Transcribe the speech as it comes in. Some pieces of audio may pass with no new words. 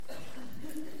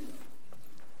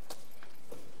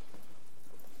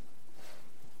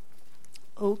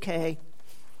Okay.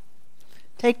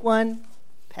 Take one,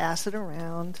 pass it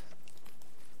around.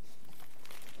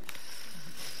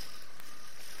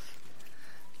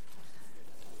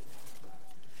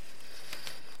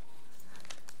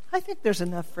 I think there's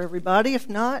enough for everybody. If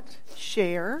not,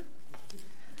 share.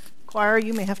 Choir,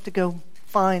 you may have to go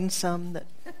find some that...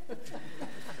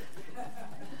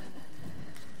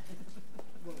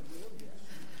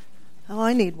 Oh,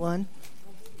 I need one.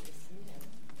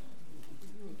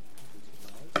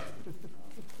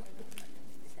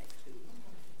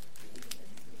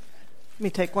 Let me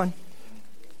take one.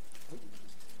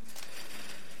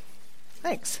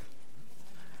 Thanks.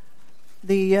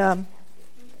 The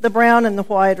brown and the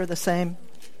white are the same.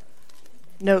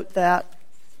 Note that.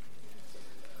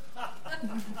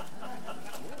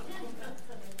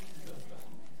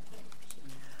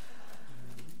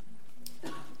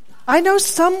 I know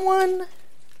someone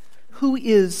who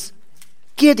is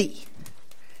giddy,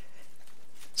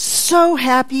 so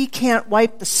happy, can't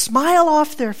wipe the smile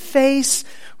off their face.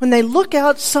 When they look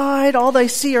outside, all they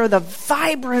see are the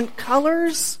vibrant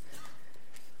colors.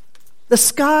 The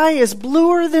sky is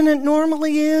bluer than it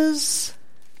normally is.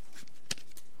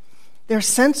 Their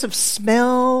sense of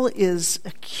smell is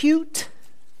acute.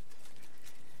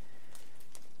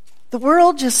 The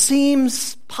world just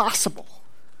seems possible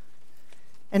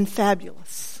and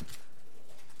fabulous.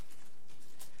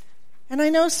 And I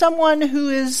know someone who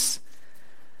is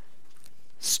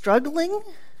struggling.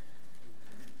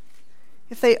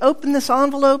 If they open this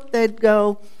envelope, they'd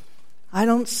go, I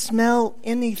don't smell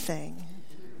anything.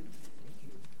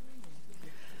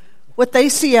 What they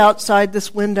see outside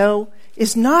this window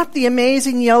is not the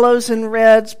amazing yellows and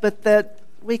reds, but that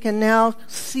we can now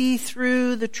see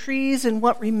through the trees, and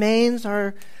what remains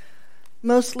are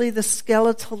mostly the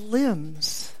skeletal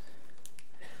limbs.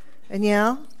 And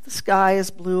yeah, the sky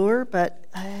is bluer, but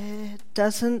it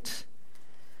doesn't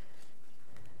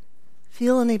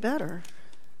feel any better.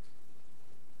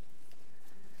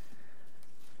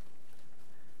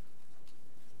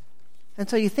 And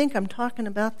so you think I'm talking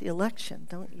about the election,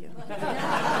 don't you?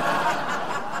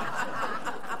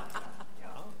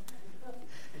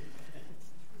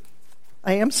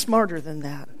 I am smarter than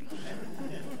that.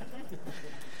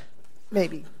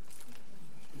 Maybe.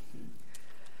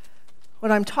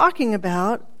 What I'm talking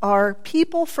about are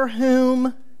people for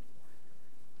whom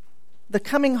the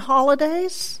coming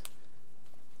holidays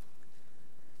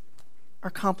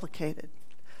are complicated.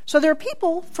 So there are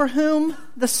people for whom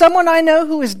someone I know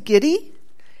who is giddy.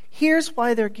 Here's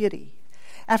why they're giddy.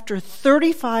 After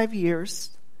 35 years,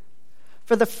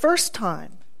 for the first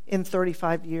time in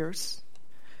 35 years,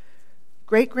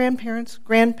 great-grandparents,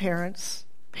 grandparents,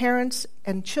 parents,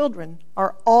 and children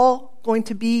are all going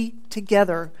to be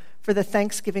together for the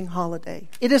Thanksgiving holiday.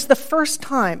 It is the first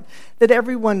time that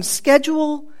everyone's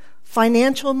schedule,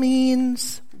 financial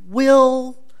means,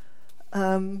 will,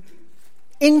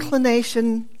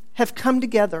 inclination have come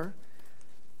together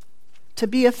to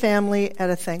be a family at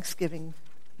a Thanksgiving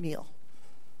meal.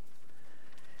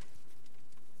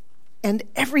 And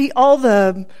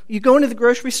you go into the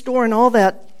grocery store and all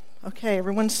that, okay,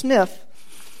 everyone sniff.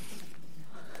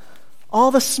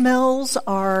 All the smells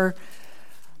are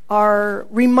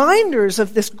reminders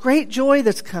of this great joy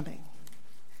that's coming.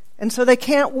 And so they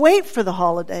can't wait for the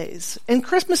holidays. And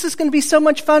Christmas is going to be so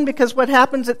much fun because what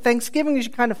happens at Thanksgiving is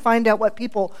you kind of find out what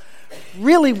people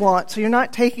really want. So you're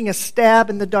not taking a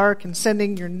stab in the dark and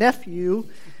sending your nephew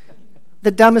the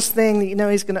dumbest thing that you know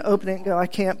he's going to open it and go, I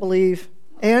can't believe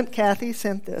Aunt Kathy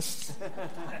sent this.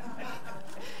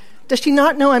 Does she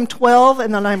not know I'm 12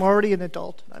 and then I'm already an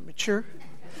adult? I'm mature.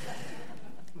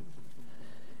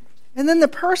 And then the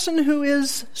person who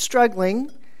is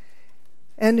struggling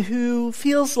and who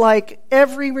feels like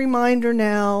every reminder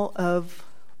now of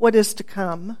what is to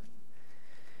come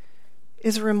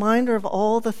is a reminder of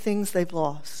all the things they've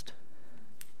lost.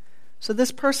 So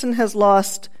this person has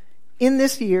lost, in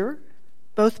this year,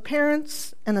 both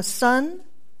parents and a son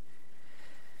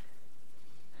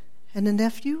and a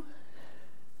nephew.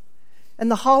 And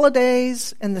the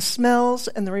holidays and the smells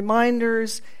and the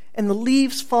reminders and the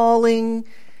leaves falling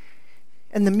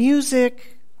and the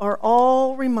music are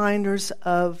all reminders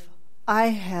of, I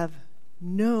have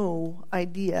no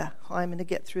idea how I'm going to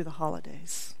get through the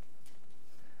holidays.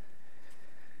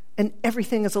 And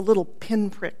everything is a little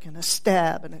pinprick and a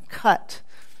stab and a cut.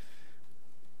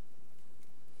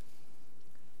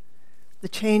 The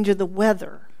change of the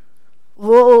weather.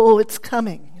 Whoa, it's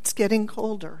coming. It's getting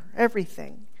colder.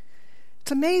 Everything.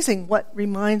 It's amazing what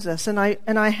reminds us. And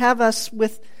I have us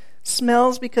with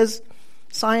smells because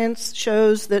science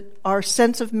shows that our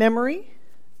sense of memory,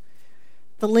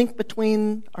 the link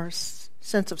between our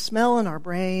sense of smell in our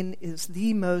brain is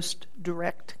the most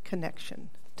direct connection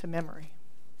to memory.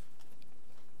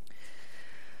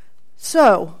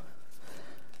 So,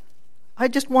 I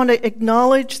just want to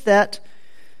acknowledge that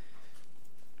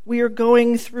we are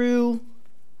going through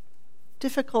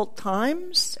difficult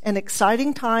times and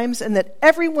exciting times, and that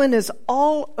everyone is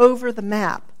all over the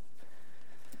map.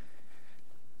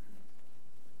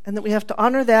 And that we have to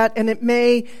honor that,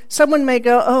 and someone may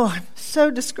go, oh, I'm so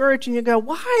discouraged, and you go,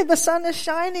 why? The sun is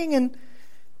shining, and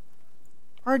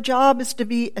our job is to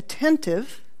be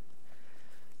attentive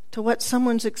to what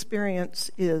someone's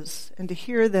experience is, and to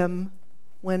hear them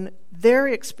when their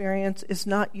experience is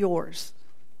not yours.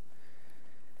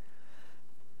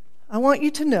 I want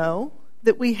you to know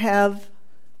that we have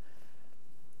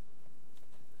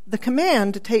the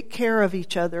command to take care of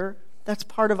each other. That's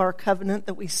part of our covenant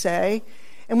that we say.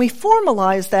 And we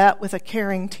formalize that with a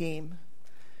caring team.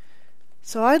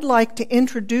 So I'd like to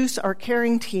introduce our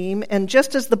caring team. And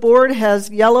just as the board has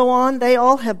yellow on, they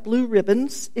all have blue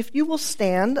ribbons. If you will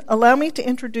stand, allow me to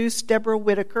introduce Deborah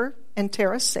Whitaker and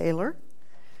Tara Saylor,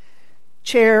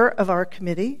 chair of our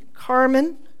committee,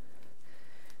 Carmen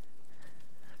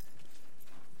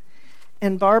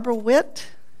and Barbara Witt,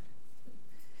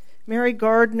 Mary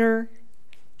Gardner,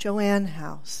 Joanne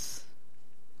House.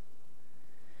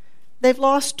 They've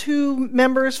lost 2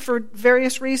 members for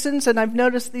various reasons, and I've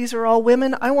noticed these are all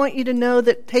women. I want you to know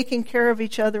that taking care of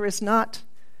each other is not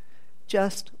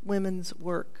just women's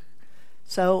work.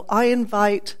 So I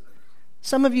invite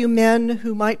some of you men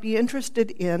who might be interested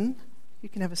in, you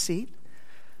can have a seat,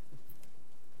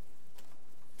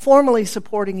 formally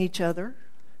supporting each other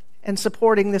and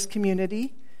supporting this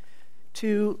community,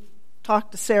 to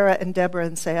talk to Sarah and Deborah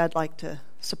and say, I'd like to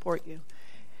support you.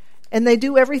 And they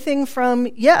do everything from,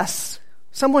 yes,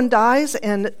 someone dies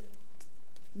and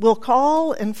we'll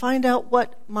call and find out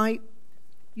what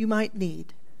you might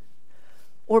need,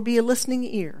 or be a listening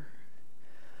ear,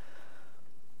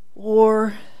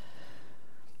 or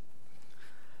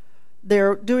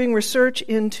they're doing research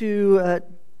into,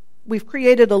 we've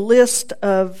created a list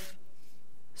of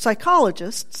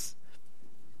psychologists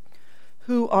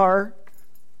who are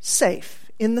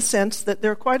safe, in the sense that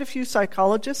there are quite a few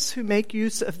psychologists who make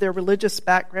use of their religious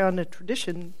background and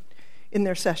tradition in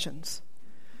their sessions,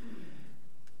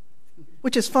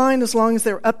 which is fine as long as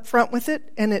they're upfront with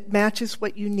it and it matches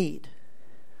what you need.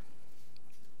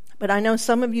 But I know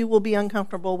some of you will be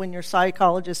uncomfortable when your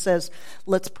psychologist says,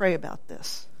 let's pray about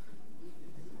this.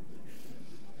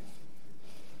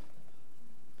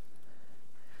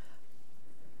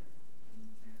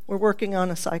 We're working on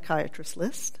a psychiatrist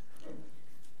list.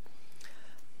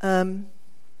 We're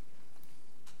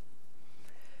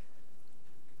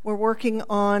working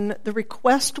on the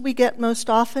request we get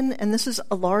most often, and this is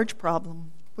a large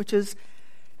problem, which is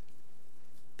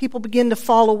people begin to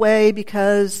fall away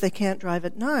because they can't drive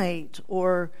at night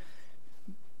or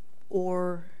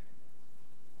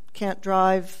can't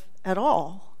drive at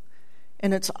all.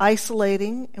 And it's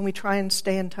isolating, and we try and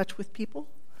stay in touch with people.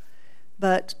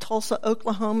 But Tulsa,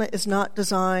 Oklahoma is not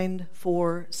designed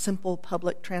for simple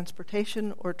public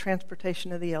transportation or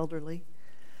transportation of the elderly.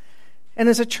 And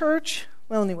as a church,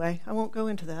 well, anyway, I won't go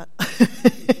into that.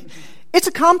 It's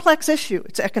a complex issue.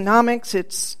 It's economics.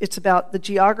 It's about the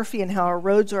geography and how our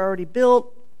roads are already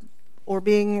built or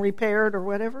being repaired or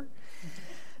whatever.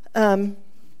 So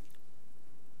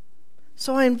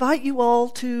I invite you all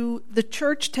to, the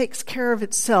church takes care of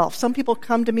itself. Some people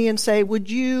come to me and say, would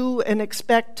you, and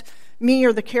expect me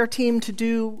or the care team to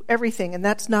do everything, and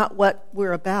that's not what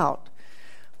we're about.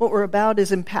 What we're about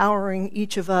is empowering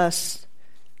each of us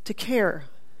to care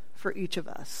for each of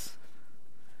us.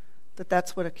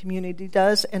 That's what a community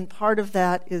does, and part of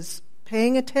that is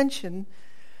paying attention.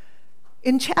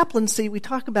 In chaplaincy, we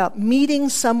talk about meeting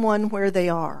someone where they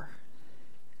are.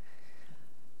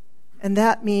 And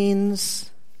that means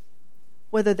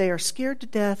whether they are scared to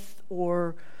death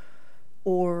or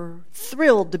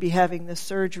thrilled to be having this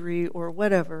surgery or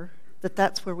whatever,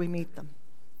 that's where we meet them.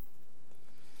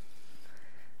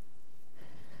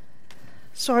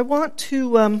 So I want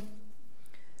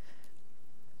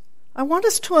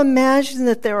us to imagine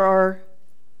that there are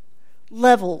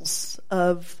levels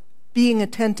of being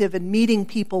attentive and meeting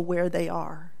people where they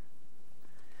are.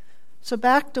 So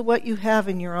back to what you have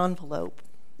in your envelope.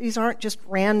 These aren't just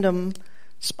random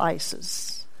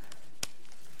spices.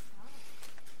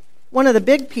 One of the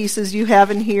big pieces you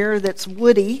have in here that's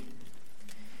woody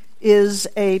is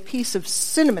a piece of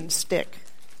cinnamon stick.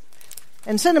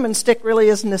 And cinnamon stick really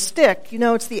isn't a stick. You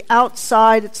know, it's the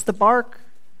outside, it's the bark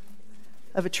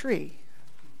of a tree.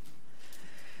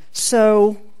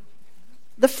 So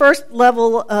the first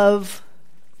level of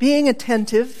being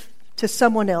attentive to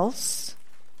someone else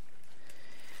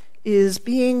is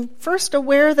being first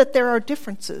aware that there are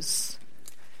differences.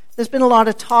 There's been a lot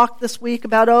of talk this week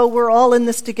about, we're all in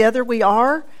this together. We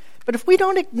are. But if we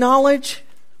don't acknowledge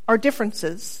our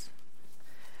differences,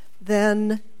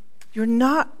 then you're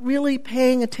not really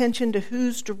paying attention to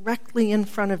who's directly in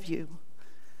front of you.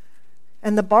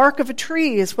 And the bark of a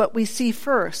tree is what we see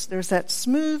first. There's that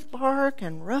smooth bark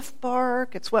and rough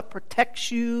bark. It's what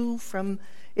protects you from,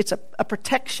 it's a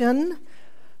protection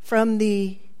from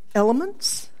the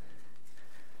elements.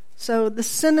 So the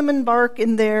cinnamon bark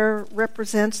in there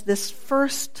represents this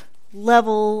first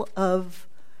level of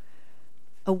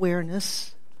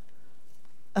awareness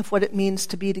of what it means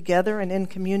to be together and in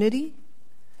community.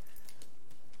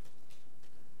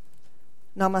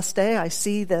 Namaste, I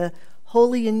see the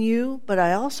holy in you, but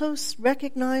I also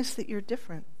recognize that you're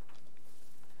different.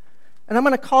 And I'm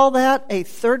going to call that a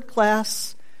third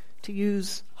class, to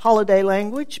use holiday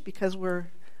language, because we're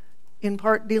in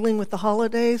part dealing with the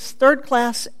holidays, third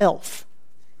class elf.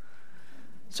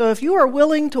 So if you are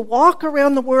willing to walk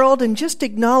around the world and just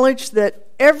acknowledge that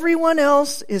everyone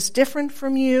else is different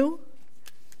from you,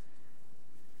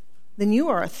 then you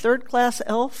are a third class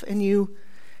elf, and you,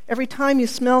 every time you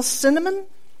smell cinnamon,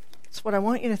 it's what I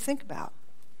want you to think about.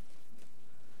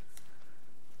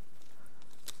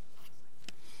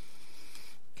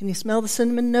 Can you smell the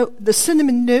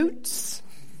cinnamon notes?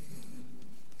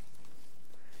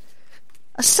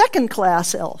 A second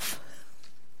class elf.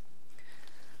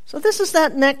 So this is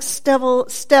that next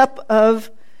step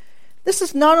of, this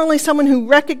is not only someone who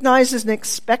recognizes and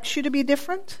expects you to be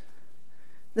different.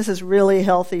 This is really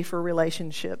healthy for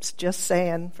relationships, just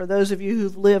saying. For those of you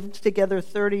who've lived together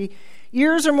 30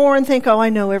 years or more and think, I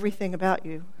know everything about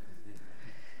you.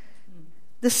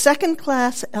 The second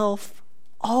class elf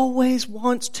always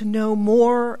wants to know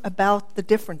more about the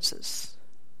differences,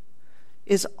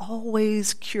 is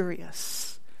always curious.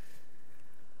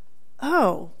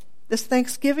 This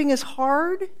Thanksgiving is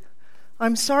hard?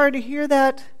 I'm sorry to hear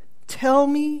that. Tell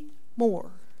me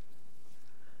more.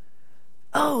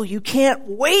 You can't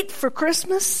wait for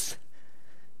Christmas?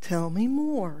 Tell me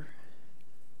more.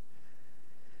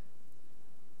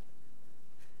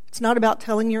 It's not about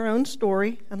telling your own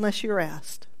story unless you're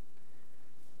asked.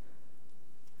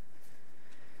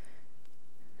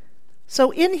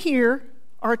 So in here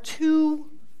are two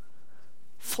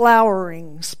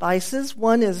flowering spices.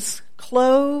 One is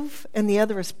clove and the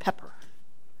other is pepper,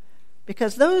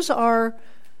 because those are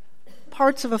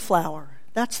parts of a flower.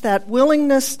 That's that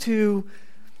willingness to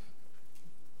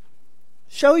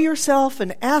show yourself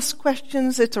and ask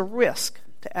questions. It's a risk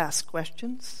to ask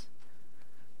questions.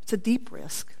 It's a deep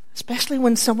risk, especially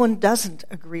when someone doesn't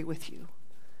agree with you.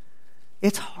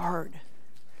 It's hard.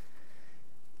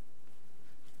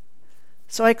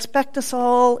 So I expect us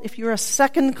all, if you're a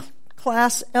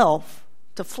second-class elf,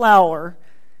 to flower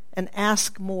and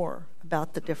ask more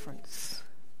about the difference.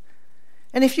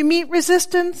 And if you meet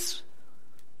resistance,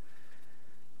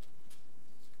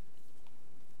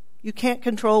 you can't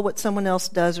control what someone else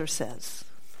does or says.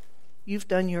 You've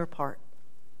done your part.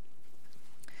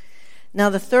 Now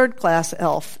the third-class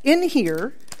elf. In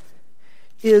here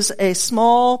is a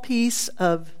small piece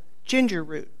of ginger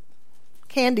root,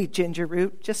 candied ginger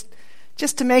root, just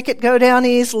to make it go down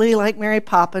easily like Mary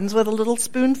Poppins, with a little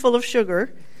spoonful of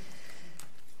sugar.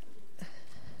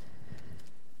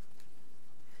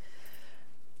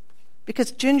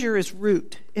 Because ginger is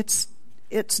root. It's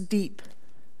deep.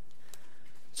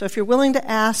 So if you're willing to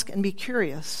ask and be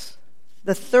curious,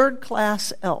 the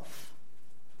third-class elf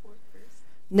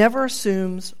never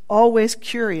assumes, always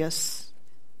curious,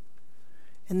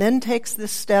 and then takes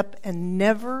this step and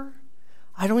never,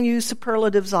 I don't use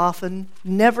superlatives often,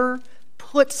 never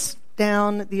puts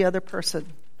down the other person.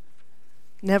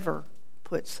 Never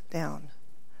puts down.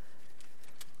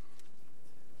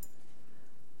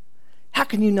 How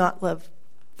can you not love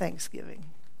Thanksgiving?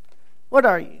 What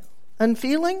are you?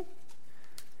 Unfeeling?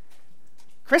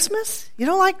 Christmas? You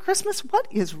don't like Christmas? What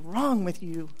is wrong with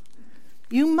you?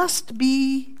 You must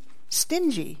be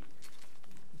stingy.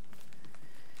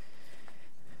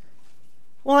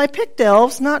 Well, I picked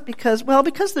elves not because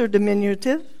they're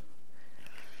diminutive,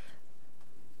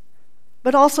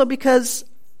 but also because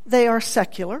they are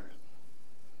secular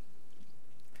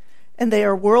and they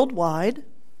are worldwide.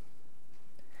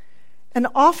 And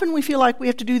often we feel like we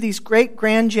have to do these great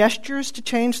grand gestures to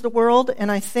change the world,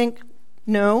 and I think,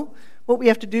 no, what we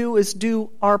have to do is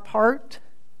do our part.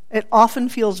 It often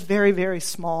feels very, very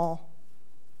small.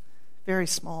 Very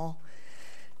small.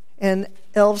 And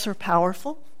elves are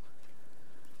powerful.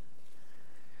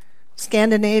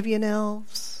 Scandinavian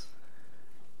elves,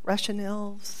 Russian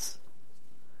elves,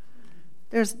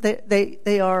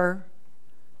 They are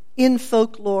in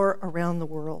folklore around the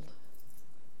world.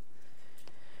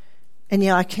 And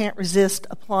I can't resist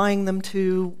applying them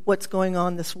to what's going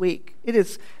on this week. It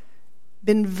has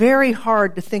been very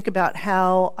hard to think about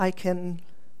how I can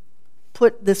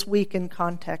put this week in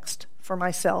context for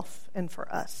myself and for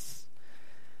us.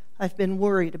 I've been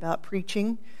worried about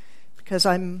preaching because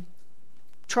I'm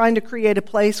trying to create a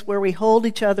place where we hold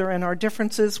each other in our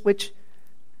differences, which,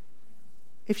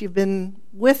 if you've been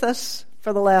with us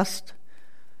for the last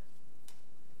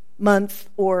month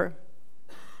or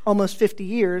almost 50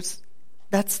 years,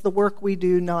 that's the work we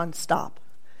do nonstop.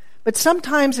 But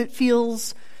sometimes it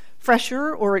feels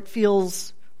fresher or it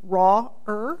feels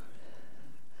rawer.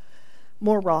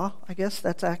 More raw, I guess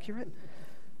that's accurate.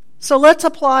 So let's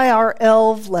apply our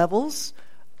ELV levels,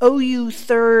 OU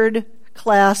third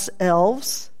class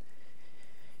ELVs.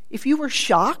 If you were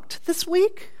shocked this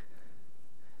week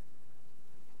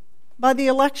by the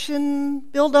election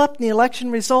build-up and the election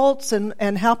results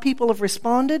and how people have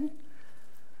responded,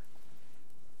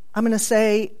 I'm going to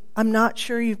say, I'm not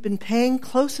sure you've been paying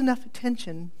close enough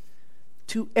attention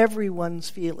to everyone's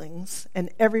feelings and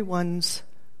everyone's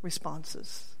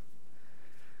responses.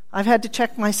 I've had to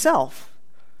check myself.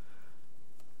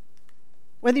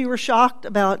 Whether you were shocked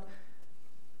about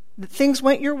that things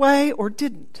went your way or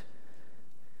didn't.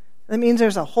 That means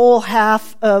there's a whole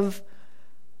half of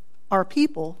our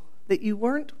people that you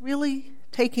weren't really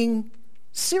taking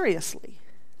seriously.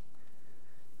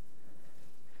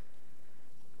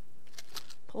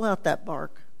 Pull out that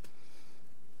bark.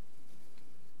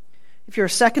 If you're a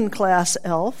second-class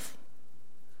elf,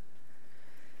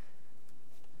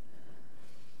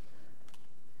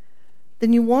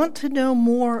 then you want to know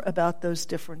more about those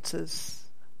differences.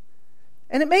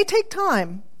 And it may take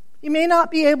time. You may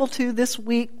not be able to this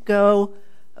week go,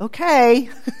 okay,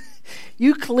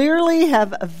 you clearly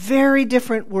have a very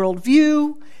different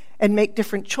worldview and make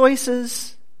different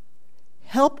choices.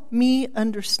 Help me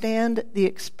understand the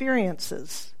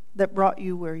experiences that brought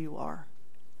you where you are.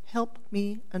 Help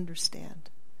me understand.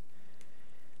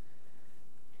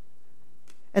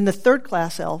 And the third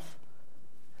class elf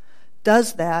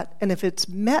does that, and if it's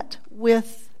met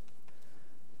with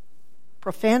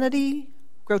profanity,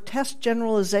 grotesque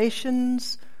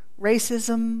generalizations,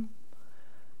 racism,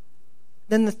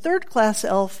 then the third class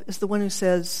elf is the one who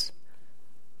says,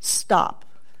 stop.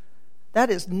 That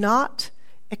is not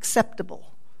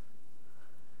acceptable.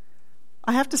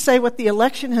 I have to say what the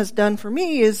election has done for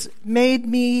me is made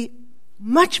me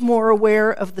much more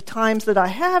aware of the times that I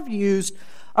have used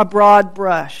a broad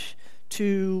brush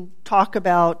to talk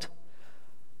about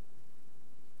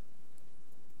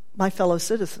my fellow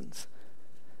citizens.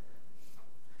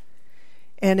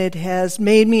 And it has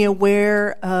made me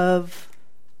aware of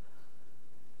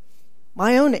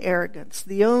my own arrogance,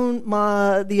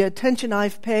 the attention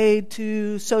I've paid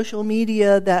to social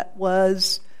media that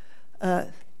was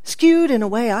skewed in a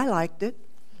way I liked it.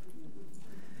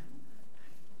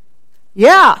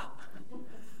 Yeah.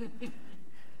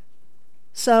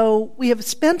 So we have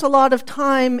spent a lot of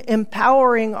time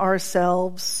empowering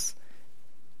ourselves.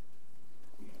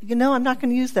 I'm not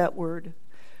going to use that word.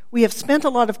 We have spent a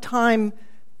lot of time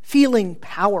feeling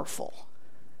powerful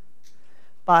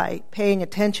by paying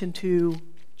attention to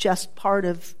just part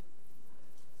of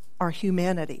our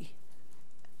humanity.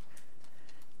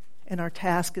 And our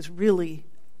task is really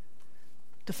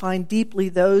to find deeply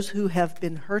those who have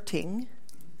been hurting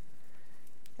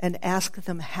and ask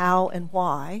them how and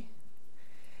why,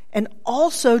 and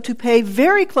also to pay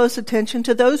very close attention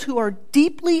to those who are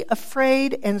deeply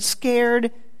afraid and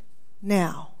scared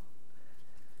now.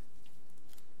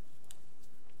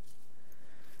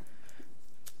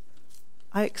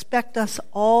 I expect us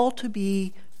all to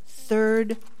be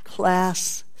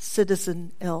third-class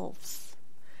citizen elves.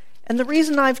 And the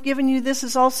reason I've given you this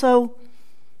is also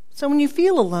so when you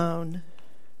feel alone,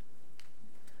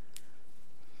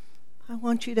 I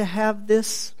want you to have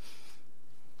this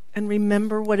and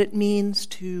remember what it means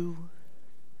to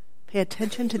pay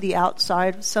attention to the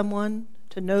outside of someone,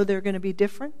 to know they're going to be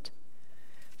different,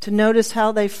 to notice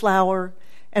how they flower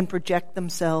and project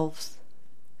themselves,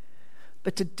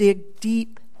 but to dig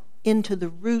deep into the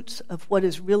roots of what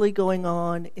is really going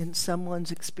on in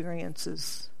someone's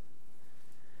experiences.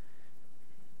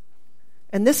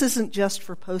 And this isn't just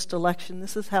for post-election.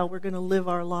 This is how we're going to live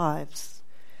our lives.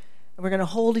 And we're going to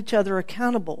hold each other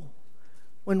accountable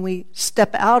when we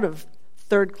step out of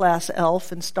third-class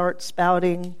elf and start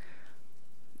spouting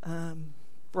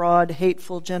broad,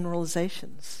 hateful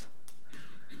generalizations.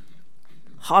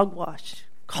 Hogwash.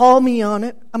 Call me on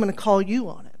it. I'm going to call you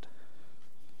on it.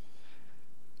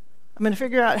 I'm going to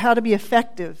figure out how to be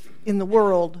effective in the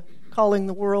world calling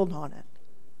the world on it.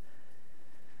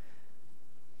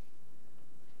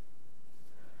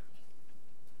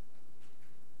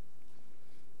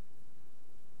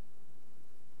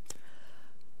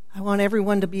 I want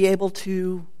everyone to be able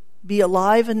to be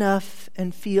alive enough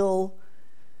and feel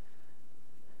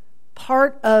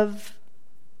part of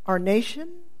our nation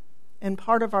and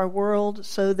part of our world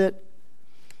so that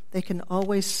they can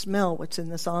always smell what's in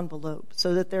this envelope,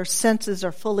 so that their senses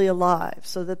are fully alive,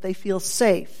 so that they feel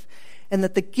safe, and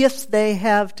that the gifts they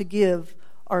have to give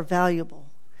are valuable,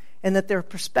 and that their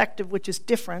perspective, which is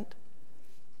different,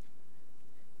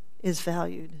 is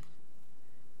valued.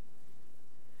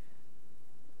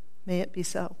 May it be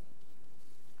so.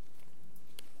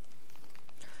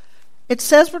 It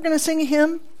says we're going to sing a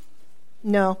hymn?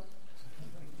 No.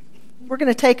 We're going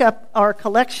to take up our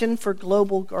collection for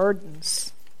Global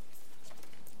Gardens.